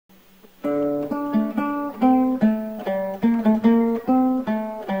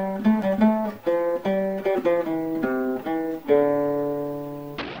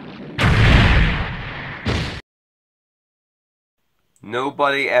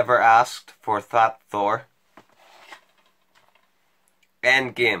Nobody ever asked for Fat Thor.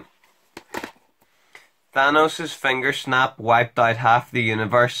 Endgame. Thanos' finger snap wiped out half the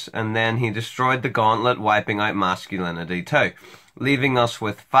universe, and then he destroyed the gauntlet, wiping out masculinity too, leaving us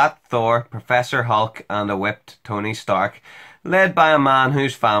with Fat Thor, Professor Hulk, and a whipped Tony Stark, led by a man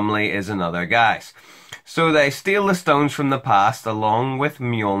whose family is another guy's. So they steal the stones from the past along with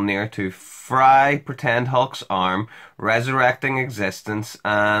Mjolnir to fry pretend Hulk's arm, resurrecting existence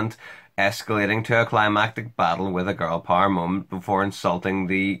and escalating to a climactic battle with a girl power moment before insulting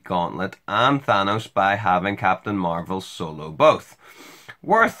the Gauntlet and Thanos by having Captain Marvel solo both.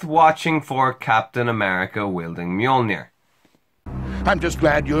 Worth watching for Captain America wielding Mjolnir. I'm just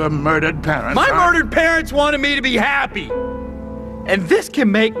glad your murdered parents My murdered parents wanted me to be happy. And this can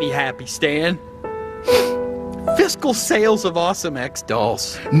make me happy, Stan. Fiscal sales of Awesome X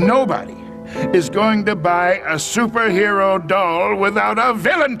dolls. Nobody is going to buy a superhero doll without a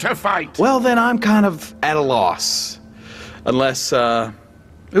villain to fight. Well, then I'm kind of at a loss. Unless, ooh,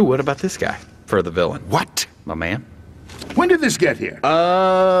 what about this guy for the villain? What? My man. When did this get here?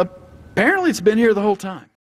 Apparently it's been here the whole time.